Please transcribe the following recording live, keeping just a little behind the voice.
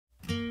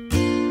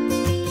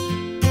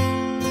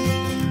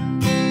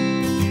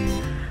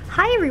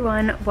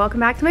everyone, welcome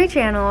back to my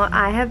channel.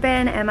 I have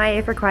been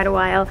MIA for quite a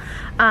while,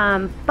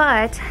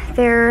 but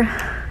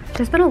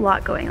there's been a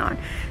lot going on.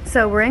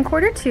 So we're in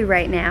quarter 2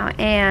 right now,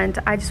 and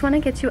I just want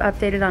to get you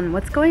updated on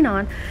what's going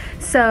on.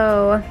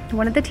 So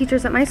one of the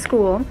teachers at my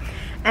school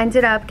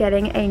ended up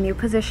getting a new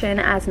position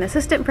as an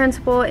assistant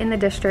principal in the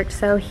district,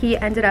 so he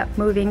ended up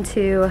moving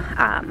to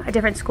a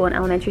different school, an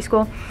elementary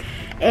school.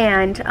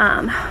 And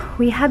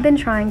we have been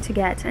trying to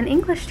get an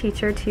English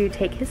teacher to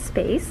take his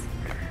space.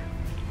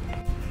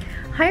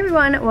 Hi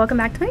everyone, welcome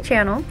back to my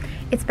channel.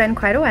 It's been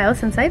quite a while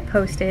since I've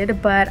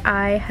posted, but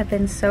I have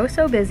been so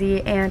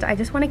busy, and I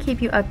just want to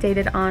keep you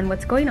updated on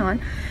what's going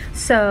on.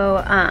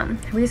 So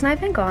the reason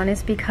I've been gone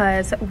is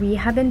because we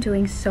have been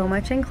doing so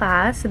much in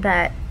class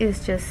that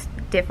is just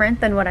different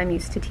than what I'm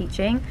used to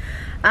teaching.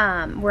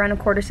 We're on a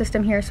quarter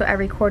system here, so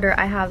every quarter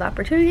I have the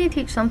opportunity to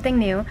teach something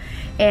new,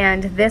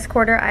 and this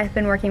quarter I've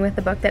been working with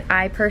the book that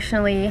I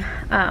personally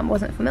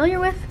wasn't familiar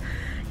with.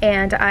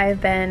 And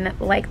I've been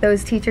like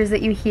those teachers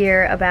that you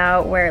hear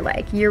about where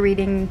like you're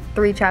reading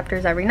 3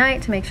 chapters every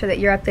night to make sure that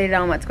you're updated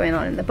on what's going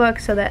on in the book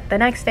so that the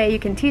next day you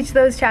can teach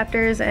those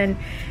chapters, and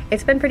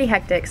it's been pretty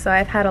hectic. So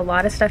I've had a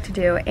lot of stuff to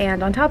do,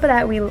 and on top of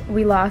that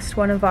we lost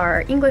one of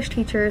our English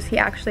teachers. He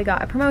actually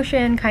got a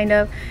promotion, kind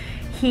of.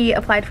 He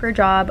applied for a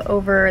job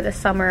over the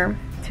summer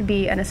to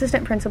be an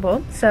assistant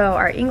principal. So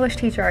our English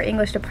teacher, our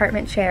English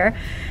department chair,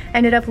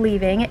 ended up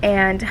leaving,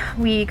 and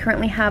we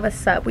currently have a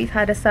sub. We've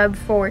had a sub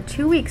for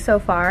 2 weeks so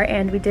far,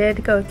 and we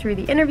did go through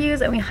the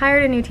interviews and we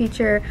hired a new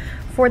teacher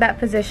for that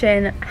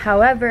position.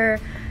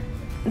 However,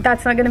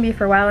 that's not going to be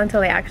for a while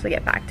until they actually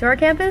get back to our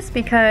campus,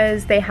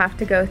 because they have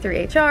to go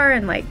through HR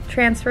and like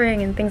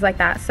transferring and things like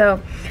that. So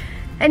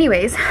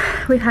anyways,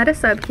 we've had a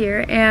sub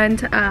here,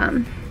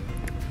 and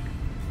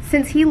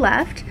since he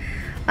left,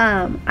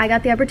 I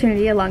got the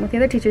opportunity, along with the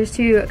other teachers,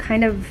 to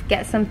kind of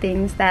get some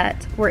things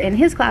that were in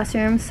his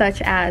classroom,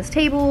 such as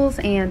tables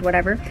and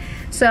whatever.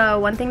 So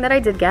one thing that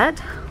I did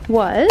get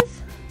was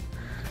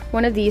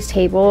one of these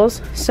tables.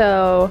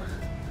 So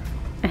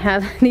I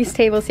have these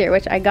tables here,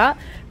 which I got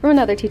from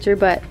another teacher,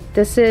 but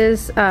this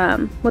is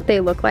what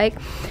they look like.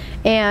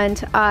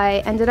 And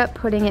I ended up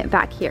putting it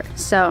back here.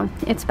 So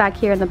it's back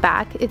here in the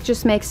back. It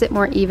just makes it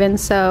more even.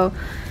 So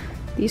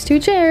these 2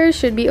 chairs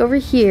should be over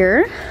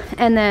here,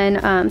 and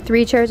then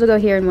 3 chairs will go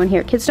here and 1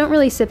 here. Kids don't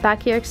really sit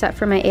back here except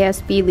for my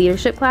ASB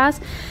leadership class.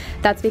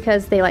 That's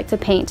because they like to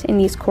paint in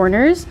these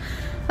corners.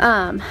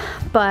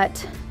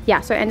 But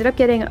yeah, so I ended up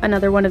getting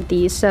another one of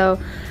these. So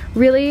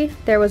really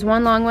there was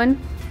one long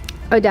one,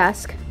 a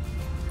desk,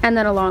 and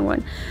then a long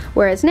one.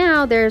 Whereas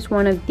now there's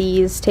one of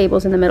these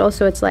tables in the middle,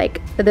 so it's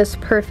like this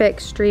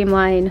perfect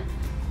streamline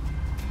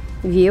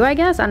view, I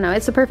guess. I don't know,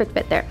 it's a perfect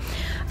fit there.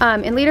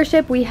 In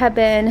leadership, we have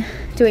been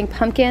doing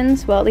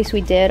pumpkins. Well, at least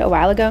we did a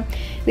while ago.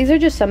 These are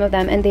just some of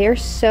them, and they are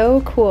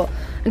so cool.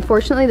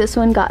 Unfortunately, this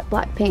one got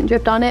black paint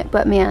dripped on it,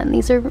 but man,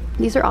 these are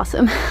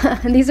awesome.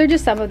 And these are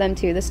just some of them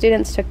too. The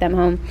students took them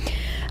home.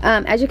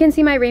 As you can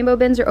see, my rainbow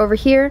bins are over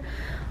here.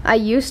 I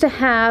used to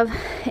have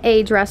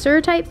a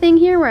dresser type thing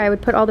here where I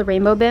would put all the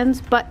rainbow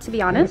bins, but to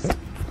be honest,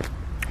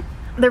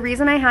 the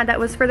reason I had that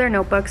was for their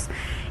notebooks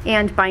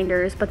and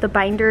binders, but the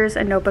binders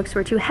and notebooks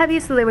were too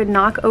heavy, so they would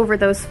knock over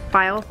those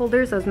file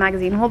holders, those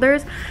magazine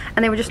holders,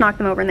 and they would just knock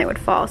them over and they would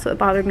fall, so it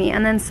bothered me.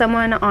 And then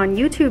someone on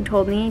YouTube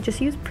told me just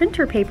use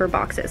printer paper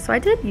boxes, so I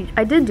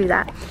did do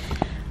that.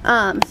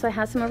 So I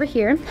have some over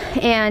here,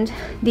 and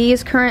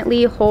these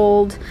currently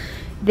hold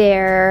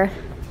their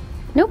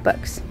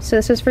notebooks. So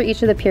this is for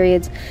each of the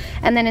periods.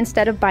 And then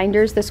instead of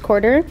binders this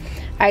quarter,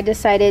 I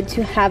decided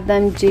to have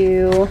them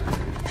do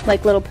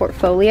like little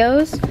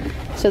portfolios.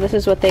 So this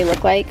is what they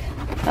look like,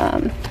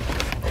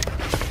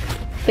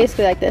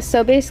 basically like this.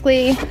 So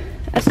basically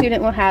a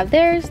student will have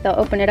theirs, they'll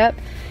open it up,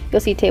 you'll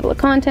see table of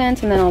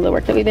contents and then all the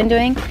work that we've been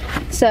doing.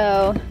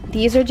 So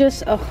these are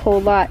just a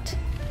whole lot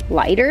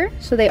lighter,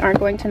 so they aren't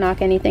going to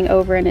knock anything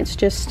over, and it's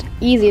just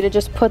easy to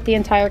just put the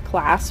entire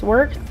class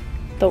worth,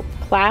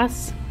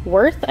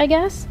 I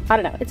guess, I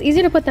don't know, it's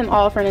easy to put them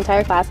all for an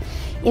entire class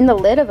in the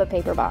lid of a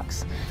paper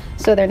box.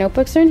 So their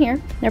notebooks are in here,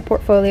 their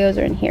portfolios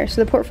are in here.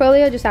 So the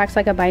portfolio just acts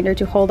like a binder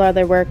to hold all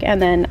their work, and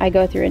then I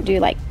go through and do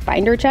like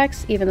binder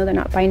checks, even though they're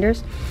not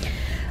binders.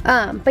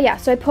 But yeah,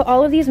 so I put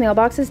all of these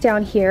mailboxes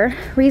down here.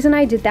 Reason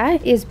I did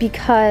that is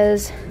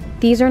because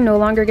these are no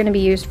longer going to be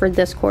used for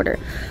this quarter.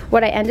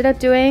 What I ended up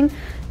doing,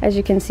 as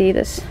you can see,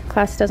 this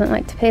class doesn't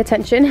like to pay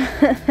attention.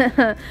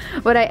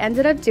 What I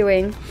ended up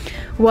doing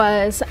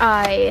was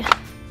I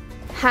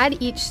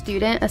had each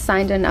student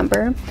assigned a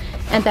number,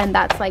 and then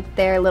that's like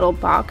their little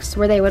box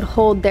where they would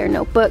hold their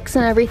notebooks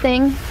and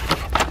everything.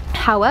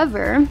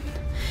 However,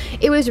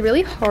 it was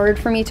really hard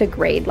for me to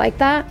grade like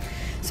that,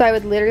 so I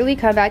would literally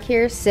come back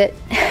here, sit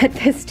at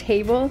this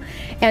table,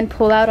 and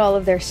pull out all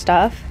of their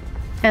stuff,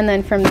 and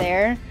then from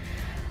there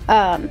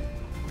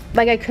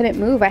like I couldn't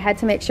move. I had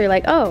to make sure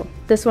like, oh,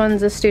 this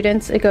one's a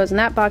student's, it goes in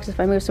that box. If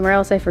I move somewhere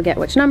else, I forget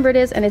which number it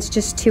is, and it's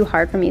just too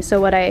hard for me. So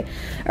what I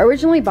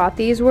originally bought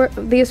these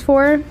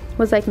for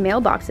was like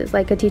mailboxes,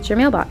 like a teacher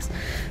mailbox.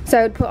 So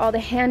I would put all the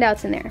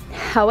handouts in there.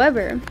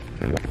 However,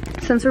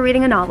 since we're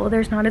reading a novel,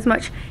 there's not as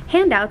much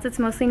handouts, it's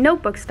mostly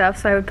notebook stuff,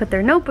 so I would put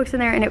their notebooks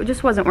in there and it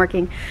just wasn't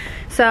working.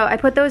 So I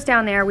put those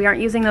down there. We aren't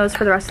using those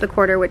for the rest of the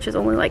quarter, which is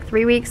only like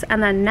 3 weeks,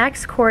 and then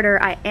next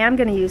quarter I am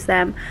going to use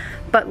them,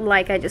 but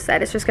like I just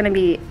said, it's just going to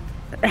be,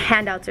 the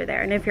handouts are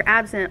there, and if you're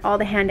absent, all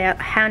the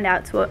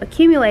handouts will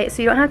accumulate,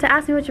 so you don't have to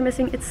ask me what you're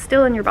missing, it's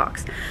still in your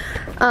box.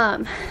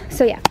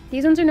 So yeah,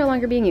 these ones are no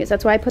longer being used,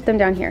 that's why I put them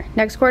down here.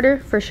 Next quarter,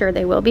 for sure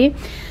they will be.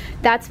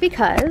 That's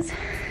because,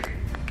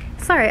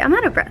 sorry, I'm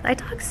out of breath. I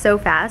talk so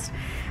fast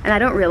and I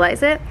don't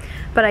realize it,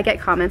 but I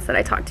get comments that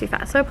I talk too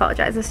fast, so I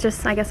apologize. It's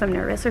just, I guess I'm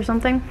nervous or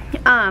something.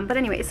 But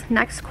anyways,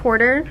 next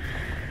quarter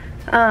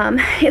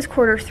is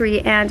quarter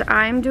 3, and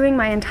I'm doing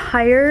my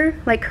entire,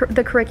 like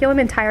the curriculum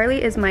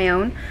entirely is my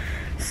own.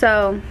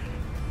 So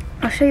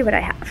I'll show you what I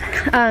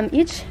have.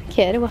 Each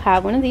kid will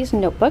have one of these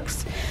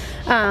notebooks.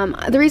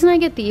 The reason I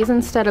get these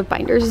instead of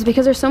binders is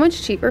because they're so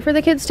much cheaper for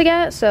the kids to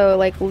get. So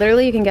like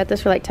literally you can get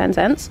this for like 10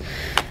 cents.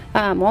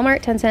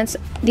 Walmart, 10 cents.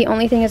 The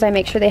only thing is I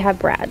make sure they have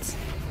brads.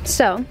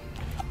 So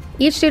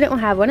each student will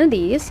have one of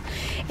these,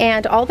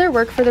 and all their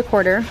work for the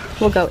quarter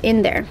will go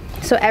in there.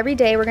 So every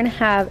day we're going to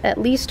have at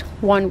least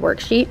one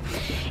worksheet,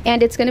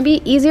 and it's going to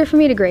be easier for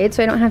me to grade,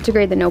 so I don't have to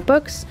grade the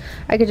notebooks.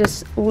 I could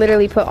just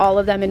literally put all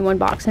of them in one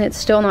box, and it's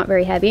still not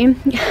very heavy.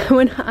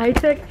 When I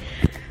took,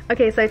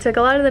 okay, so I took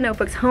a lot of the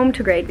notebooks home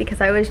to grade because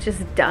I was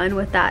just done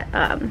with that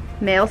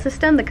mail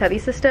system, the Cubby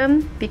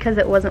system, because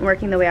it wasn't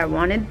working the way I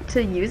wanted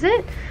to use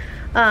it.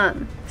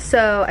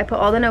 So I put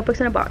all the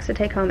notebooks in a box to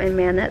take home, and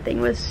man, that thing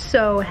was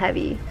so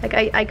heavy. Like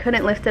I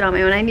couldn't lift it on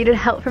my own. I needed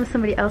help from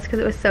somebody else because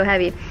it was so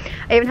heavy.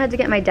 I even had to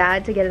get my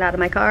dad to get it out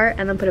of my car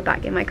and then put it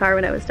back in my car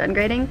when I was done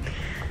grading.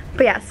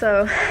 But yeah,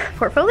 so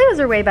portfolios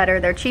are way better.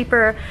 They're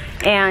cheaper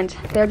and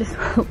they're just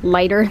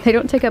lighter. They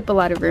don't take up a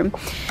lot of room.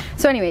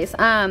 So anyways,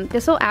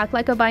 this will act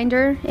like a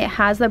binder. It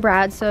has the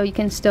brad, so you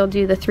can still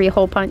do the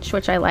 3-hole punch,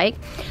 which I like.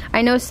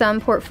 I know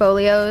some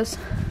portfolios,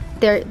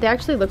 they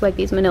actually look like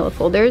these manila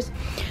folders,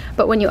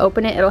 but when you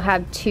open it, it'll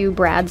have 2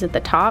 brads at the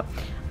top.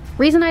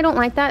 Reason I don't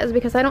like that is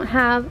because I don't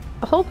have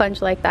a hole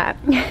punch like that.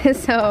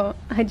 So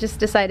I just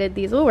decided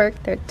these will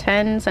work. They're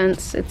 10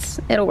 cents,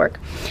 it'll work.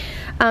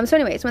 So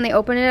anyways, when they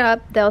open it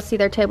up, they'll see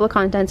their table of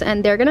contents,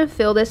 and they're gonna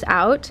fill this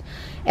out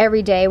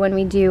every day when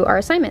we do our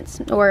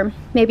assignments, or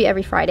maybe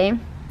every Friday.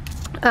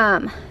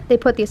 They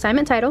put the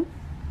assignment title,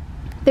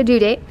 the due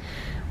date,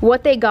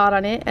 what they got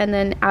on it, and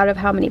then out of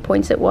how many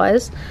points it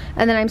was.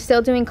 And then I'm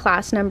still doing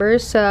class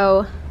numbers,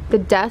 so the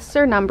desks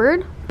are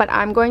numbered, but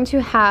I'm going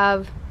to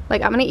have,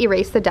 like, I'm gonna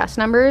erase the desk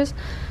numbers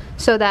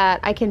so that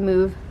I can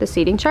move the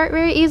seating chart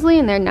very easily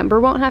and their number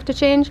won't have to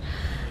change.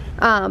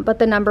 But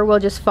the number will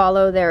just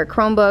follow their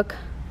Chromebook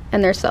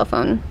and their cell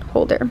phone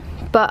holder.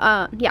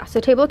 But yeah,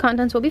 so table of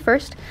contents will be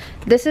first.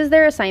 This is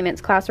their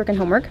assignments, classwork, and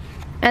homework.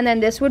 And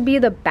then this would be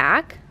the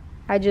back.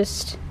 I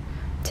just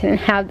didn't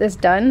have this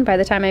done by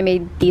the time I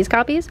made these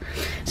copies.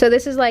 So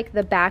this is like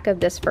the back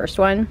of this first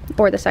one,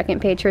 or the second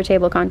page for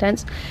table of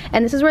contents.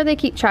 And this is where they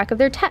keep track of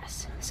their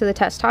tests. So the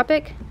test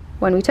topic,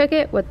 when we took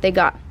it, what they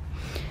got.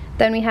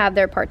 Then we have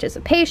their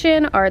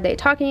participation. Are they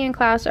talking in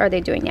class? Are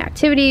they doing the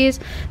activities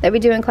that we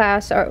do in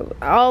class? Are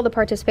all the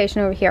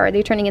participation over here? Are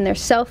they turning in their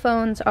cell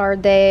phones? Are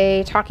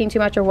they talking too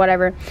much or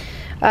whatever?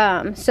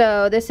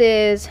 So this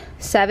is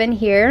 7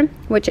 here,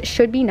 which it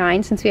should be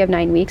 9 since we have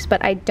 9 weeks,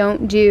 but I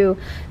don't do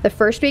the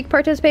first week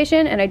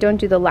participation and I don't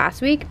do the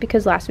last week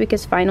because last week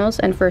is finals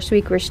and first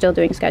week we're still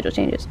doing schedule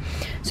changes.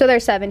 So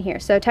there's 7 here.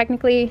 So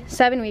technically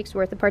 7 weeks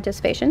worth of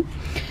participation.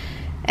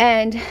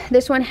 And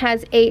this one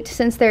has 8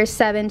 since there's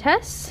 7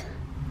 tests.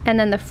 And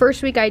then the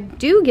first week I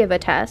do give a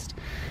test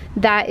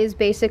that is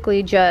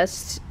basically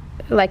just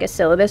like a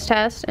syllabus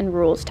test and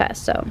rules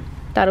test. So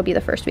that'll be the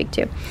first week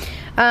too.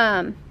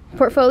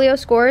 Portfolio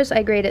scores,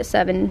 I grade it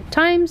 7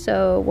 times,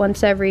 so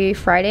once every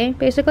Friday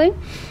basically.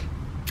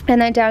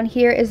 And then down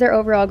here is their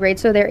overall grade,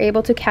 so they're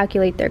able to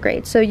calculate their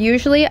grade. So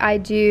usually I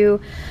do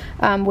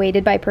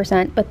weighted by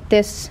percent, but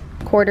this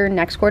quarter,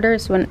 next quarter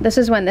is when this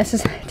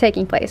is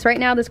taking place. Right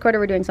now, this quarter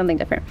we're doing something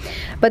different.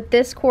 But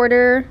this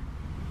quarter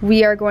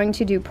we are going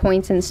to do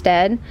points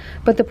instead,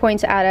 but the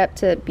points add up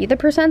to be the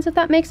percents, if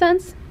that makes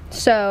sense.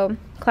 So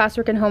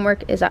classwork and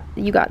homework is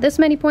you got this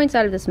many points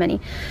out of this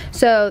many.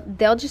 So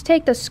they'll just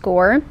take the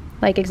score,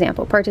 like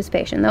example,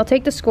 participation. They'll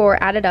take the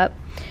score, add it up,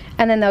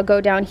 and then they'll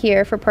go down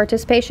here for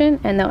participation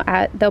and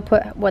they'll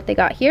put what they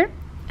got here,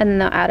 and then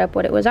they'll add up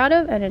what it was out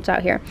of, and it's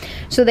out here.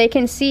 So they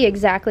can see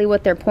exactly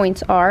what their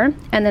points are,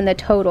 and then the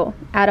total,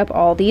 add up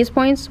all these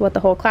points, what the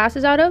whole class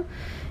is out of,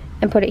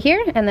 and put it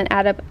here, and then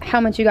add up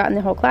how much you got in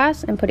the whole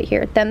class and put it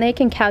here. Then they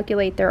can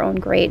calculate their own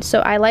grade.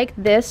 So I like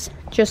this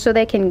just so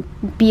they can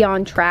be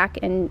on track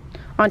and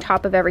on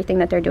top of everything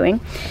that they're doing.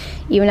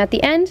 Even at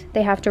the end,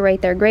 they have to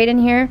write their grade in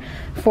here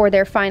for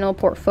their final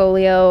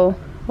portfolio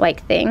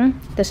like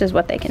thing. This is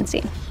what they can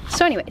see.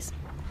 So anyways,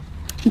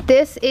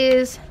 this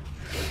is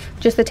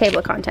just the table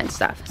of contents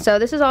stuff. So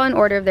this is all in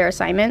order of their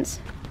assignments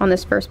on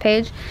this first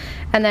page.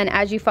 And then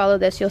as you follow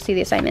this, you'll see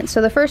the assignments.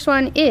 So the first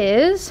one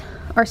is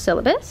our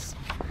syllabus.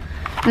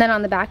 And then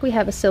on the back, we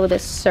have a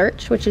syllabus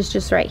search, which is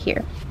just right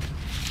here.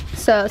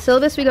 So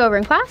syllabus we go over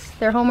in class,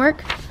 their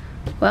homework.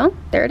 Well,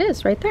 there it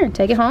is right there.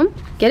 Take it home,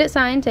 get it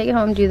signed, take it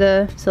home, do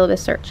the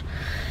syllabus search.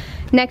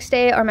 Next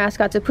day, our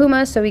mascot's a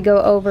puma, so we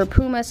go over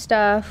puma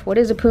stuff. What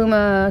is a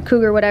puma,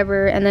 cougar,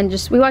 whatever, and then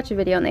just we watch a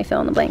video and they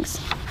fill in the blanks.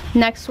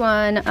 Next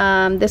one,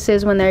 this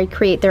is when they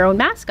create their own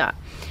mascot.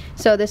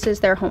 So this is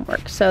their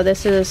homework. So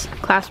this is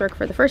classwork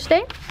for the first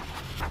day,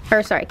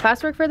 or sorry,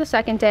 classwork for the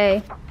second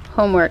day,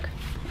 homework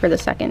for the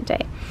second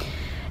day.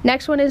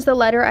 Next one is the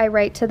letter I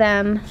write to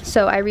them.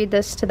 So I read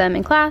this to them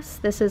in class.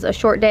 This is a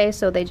short day,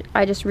 so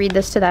I just read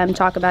this to them,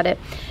 talk about it,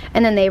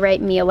 and then they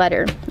write me a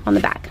letter on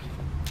the back.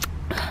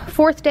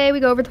 Fourth day, we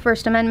go over the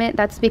First Amendment.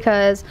 That's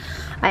because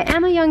I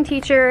am a young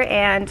teacher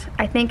and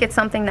I think it's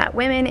something that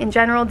women in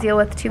general deal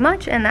with too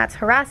much, and that's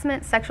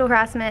harassment, sexual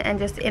harassment, and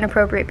just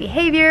inappropriate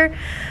behavior.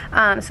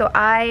 So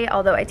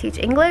although I teach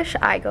English,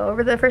 I go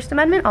over the First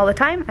Amendment all the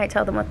time. I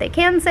tell them what they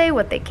can say,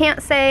 what they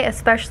can't say,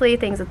 especially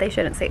things that they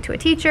shouldn't say to a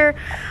teacher.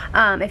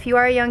 If you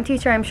are a young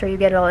teacher, I'm sure you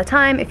get it all the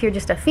time. If you're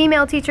just a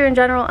female teacher in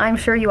general, I'm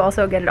sure you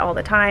also get it all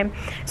the time.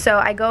 So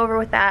I go over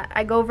with that.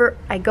 I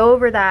go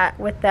over that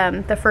with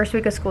them the first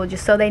week of school,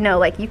 just so they know,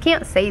 like, you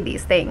can't say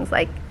these things,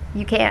 like,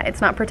 you can't,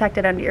 it's not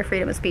protected under your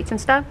freedom of speech and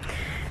stuff.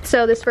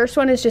 So this first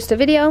one is just a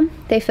video,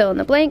 they fill in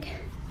the blank,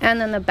 and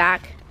then the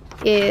back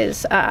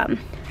is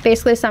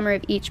basically a summary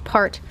of each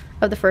part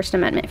of the First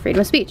Amendment: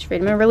 freedom of speech,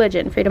 freedom of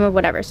religion, freedom of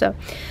whatever. So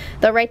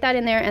they'll write that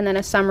in there, and then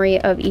a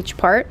summary of each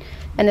part,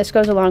 and this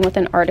goes along with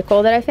an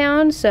article that I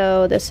found.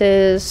 So this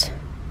is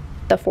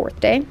the fourth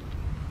day,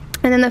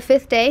 and then the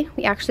fifth day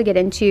we actually get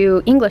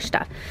into English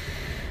stuff.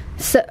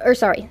 So, or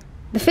sorry,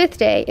 the fifth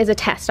day is a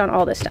test on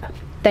all this stuff.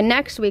 The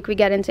next week we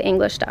get into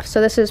English stuff. So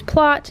this is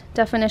plot,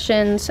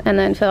 definitions, and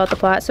then fill out the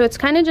plot. So it's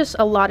kind of just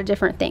a lot of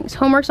different things.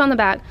 Homework's on the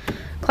back,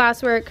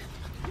 classwork,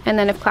 and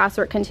then if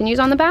classwork continues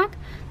on the back,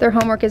 their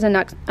homework is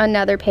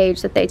another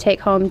page that they take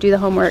home, do the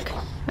homework,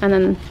 and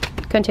then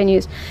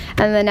continues.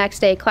 And the next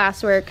day,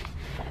 classwork,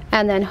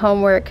 and then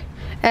homework,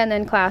 and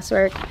then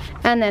classwork,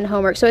 and then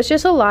homework. So it's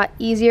just a lot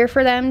easier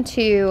for them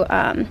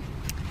to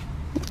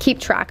keep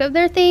track of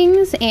their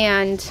things,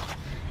 and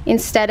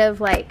instead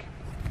of like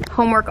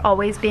homework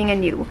always being a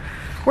new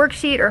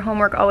worksheet or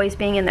homework always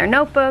being in their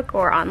notebook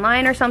or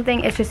online or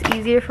something, it's just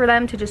easier for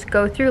them to just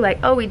go through like,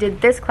 oh, we did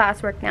this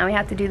classwork, now we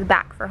have to do the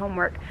back for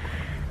homework.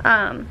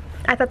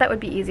 I thought that would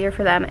be easier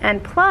for them.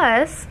 And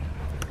plus,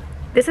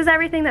 this is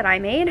everything that I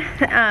made,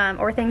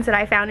 or things that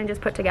I found and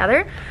just put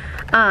together.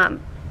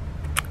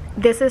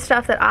 This is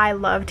stuff that I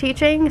love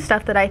teaching,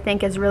 stuff that I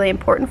think is really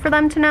important for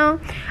them to know.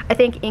 I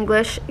think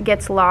English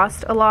gets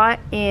lost a lot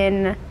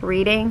in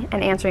reading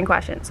and answering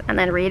questions, and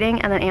then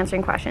reading and then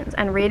answering questions,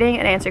 and reading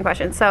and answering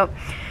questions. So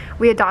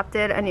we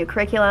adopted a new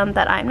curriculum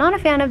that I'm not a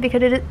fan of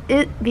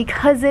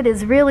because it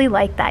is really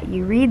like that.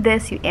 You read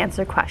this, you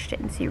answer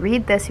questions. You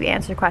read this, you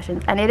answer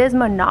questions, and it is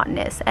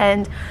monotonous.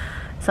 And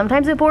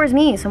sometimes it bores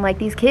me. So I'm like,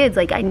 these kids,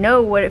 like, I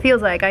know what it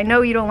feels like. I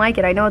know you don't like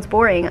it. I know it's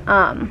boring.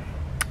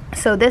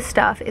 So this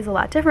stuff is a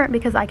lot different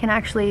because I can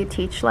actually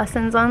teach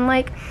lessons on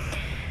like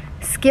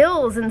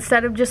skills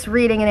instead of just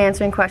reading and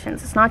answering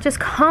questions. It's not just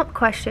comp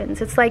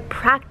questions. It's like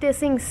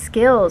practicing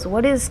skills.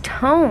 What is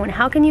tone?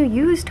 How can you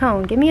use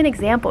tone? Give me an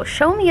example.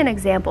 Show me an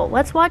example.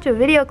 Let's watch a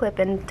video clip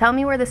and tell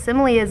me where the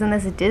simile is in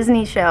this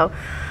Disney show.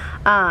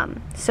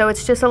 So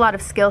it's just a lot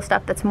of skill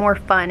stuff that's more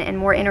fun and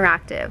more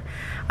interactive,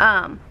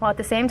 while at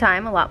the same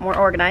time a lot more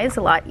organized,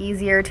 a lot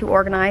easier to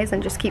organize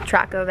and just keep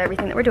track of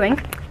everything that we're doing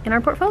in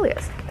our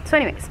portfolios. So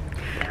anyways,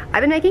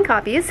 I've been making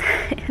copies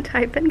and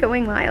I've been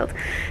going wild.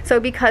 So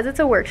because it's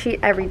a worksheet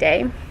every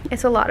day,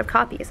 it's a lot of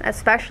copies,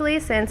 especially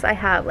since I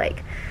have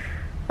like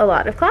a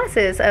lot of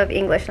classes of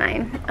English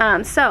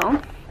 9.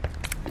 So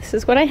this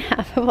is what I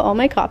have of all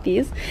my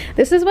copies.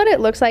 This is what it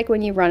looks like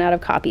when you run out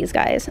of copies,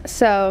 guys.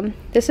 So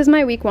this is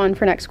my week 1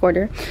 for next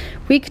quarter,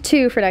 week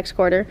 2 for next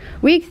quarter,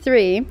 week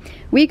 3,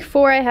 week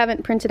 4 I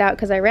haven't printed out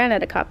because I ran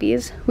out of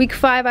copies, week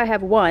 5 I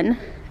have 1,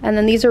 and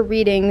then these are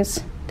readings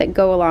that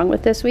go along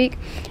with this week,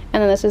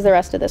 and then this is the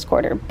rest of this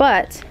quarter.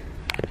 But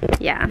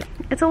yeah,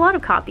 it's a lot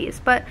of copies,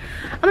 but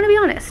I'm gonna be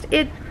honest,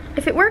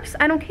 if it works,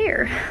 I don't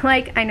care.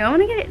 Like, I know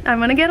I'm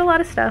gonna get a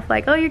lot of stuff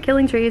like, oh, you're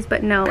killing trees,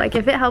 but no, like,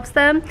 if it helps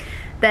them,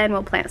 then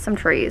we'll plant some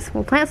trees.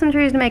 We'll plant some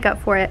trees to make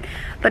up for it.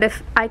 But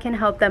if I can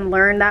help them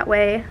learn that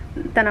way,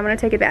 then I'm gonna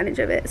take advantage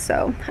of it.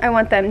 So I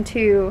want them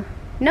to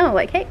know,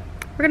 like, hey,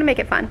 we're gonna make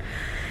it fun.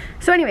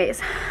 So anyways,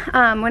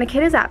 when a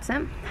kid is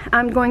absent,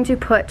 I'm going to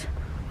put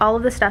all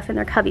of the stuff in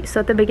their cubbies. So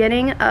at the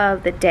beginning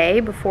of the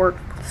day, before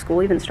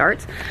school even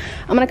starts,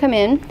 I'm gonna come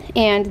in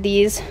and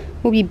these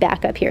will be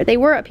back up here. They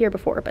were up here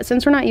before, but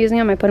since we're not using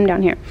them, I put them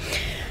down here.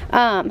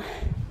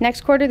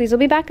 Next quarter, these will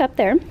be back up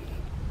there.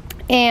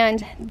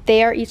 And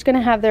they are each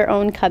gonna have their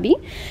own cubby,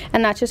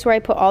 and that's just where I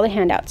put all the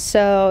handouts.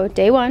 So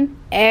day 1,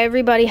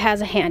 everybody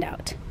has a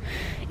handout.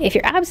 If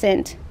you're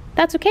absent,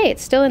 that's okay,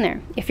 it's still in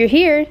there. If you're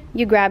here,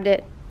 you grabbed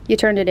it, you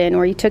turned it in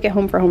or you took it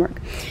home for homework.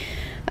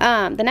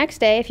 The next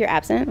day, if you're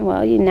absent,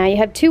 well, now you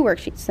have 2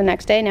 worksheets. The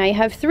next day, now you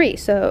have 3.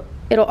 So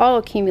it'll all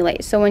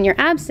accumulate. So when you're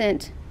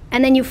absent,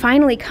 and then you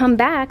finally come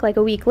back like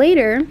a week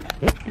later,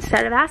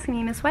 instead of asking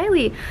me, Miss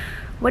Wiley,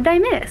 what did I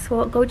miss?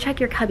 Well, go check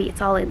your cubby. It's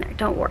all in there.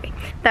 Don't worry.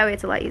 That way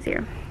it's a lot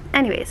easier.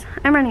 Anyways,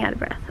 I'm running out of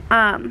breath.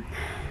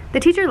 The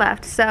teacher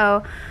left,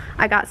 so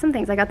I got some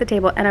things. I got the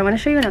table, and I want to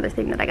show you another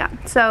thing that I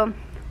got. So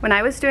when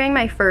I was doing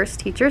my first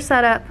teacher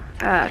setup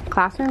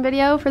classroom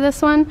video for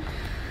this one,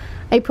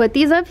 I put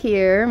these up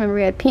here. Remember,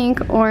 we had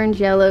pink,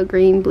 orange, yellow,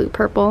 green, blue,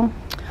 purple.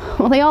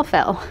 Well, they all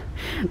fell.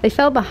 They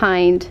fell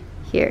behind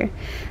here.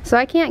 So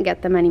I can't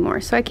get them anymore.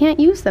 So I can't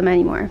use them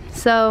anymore.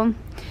 So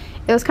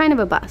it was kind of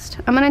a bust.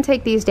 I'm going to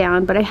take these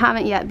down, but I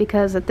haven't yet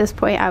because at this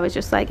point I was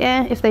just like,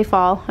 if they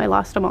fall, I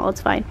lost them all.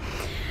 It's fine.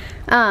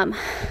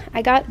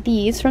 I got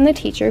these from the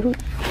teacher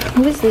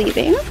who is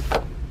leaving.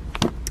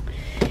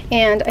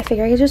 And I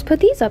figure I could just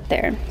put these up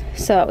there.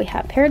 So we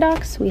have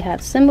paradox, we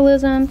have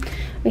symbolism,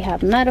 we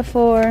have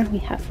metaphor, we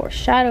have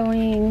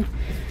foreshadowing,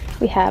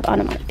 we have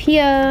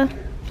onomatopoeia,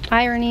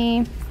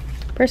 irony,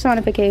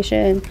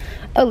 personification,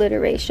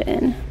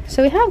 alliteration.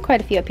 So we have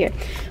quite a few up here.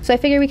 So I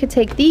figured we could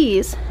take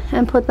these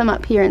and put them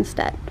up here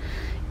instead.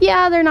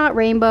 Yeah, they're not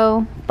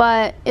rainbow,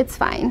 but it's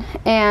fine.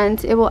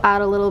 And it will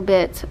add a little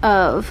bit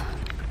of,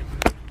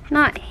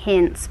 not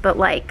hints, but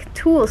like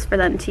tools for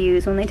them to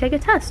use when they take a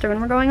test or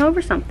when we're going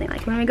over something,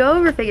 like when we go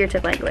over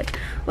figurative language.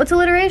 What's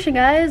alliteration,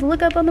 guys?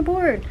 Look up on the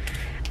board.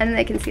 And then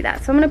they can see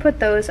that. So I'm gonna put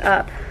those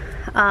up.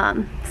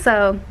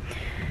 So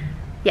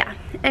yeah,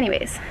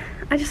 anyways,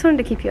 I just wanted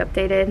to keep you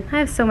updated. I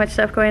have so much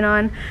stuff going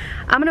on.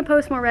 I'm gonna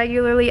post more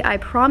regularly, I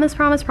promise,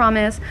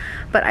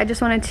 but I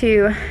just wanted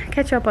to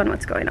catch up on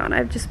what's going on.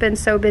 I've just been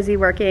so busy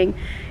working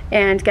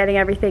and getting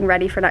everything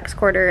ready for next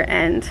quarter,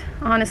 and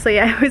honestly,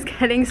 I was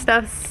getting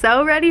stuff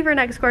so ready for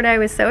next quarter. I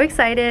was so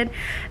excited,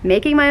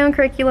 making my own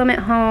curriculum at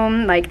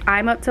home. Like,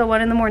 I'm up till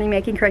 1 in the morning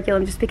making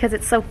curriculum just because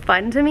it's so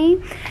fun to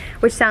me,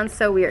 which sounds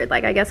so weird.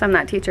 Like, I guess I'm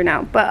that teacher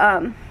now, but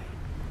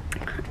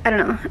I don't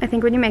know. I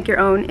think when you make your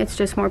own, it's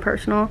just more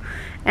personal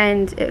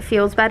and it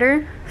feels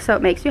better, so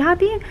it makes you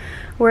happy.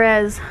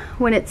 Whereas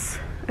when it's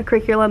a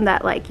curriculum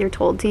that like you're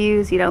told to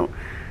use, you don't,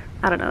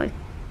 I don't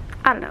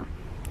know.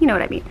 You know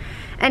what I mean.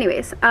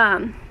 Anyways,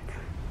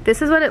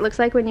 this is what it looks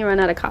like when you run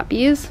out of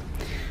copies.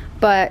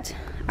 But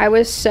I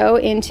was so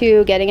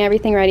into getting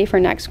everything ready for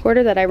next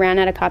quarter that I ran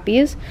out of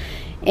copies,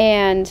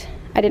 and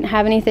I didn't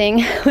have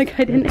anything, like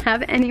I didn't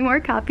have any more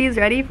copies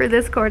ready for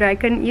this quarter. I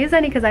couldn't use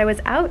any because I was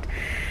out.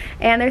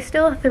 And there's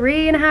still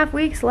 3.5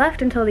 weeks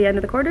left until the end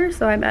of the quarter,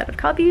 so I'm out of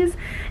copies.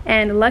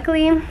 And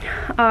luckily,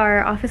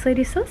 our office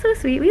lady's so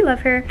sweet. We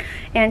love her.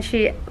 And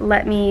she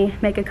let me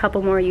make a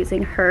couple more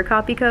using her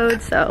copy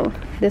code. So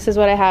this is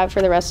what I have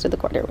for the rest of the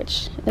quarter,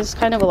 which is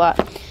kind of a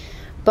lot.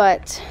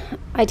 But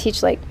I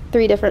teach like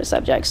 3 different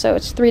subjects, so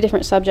it's 3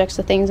 different subjects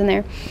of things in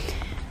there.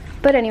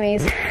 But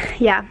anyways,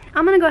 yeah,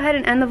 I'm gonna go ahead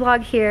and end the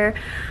vlog here.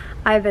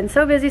 I've been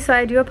so busy, so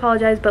I do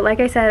apologize, but like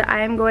I said,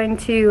 I am going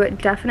to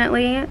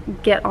definitely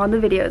get on the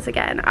videos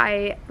again.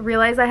 I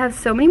realize I have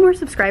so many more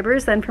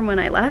subscribers than from when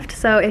I left,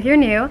 so if you're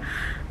new,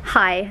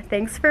 hi,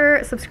 thanks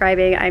for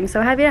subscribing. I'm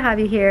so happy to have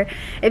you here.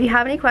 If you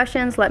have any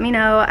questions, let me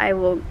know. I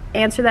will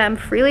answer them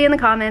freely in the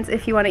comments.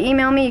 If you want to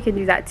email me, you can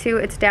do that too.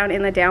 It's down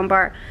in the down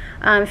bar.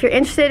 If you're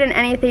interested in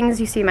any things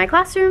you see in my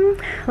classroom,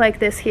 like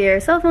this here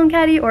cell phone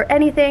caddy or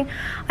anything,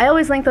 I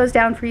always link those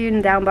down for you in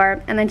the down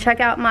bar. And then check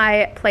out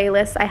my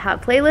playlist. I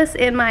have playlists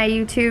in my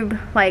YouTube,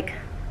 like,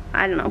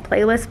 I don't know,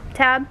 playlist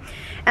tab,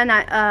 and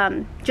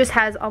that just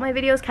has all my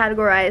videos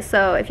categorized.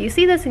 So if you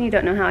see this and you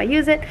don't know how I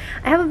use it,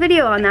 I have a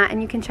video on that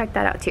and you can check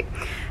that out too.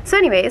 So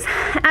anyways,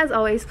 as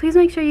always, please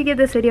make sure you give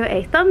this video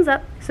a thumbs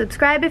up,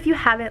 subscribe if you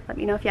haven't, let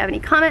me know if you have any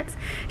comments,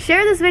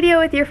 share this video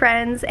with your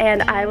friends,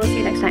 and I will see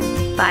you next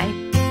time. Bye.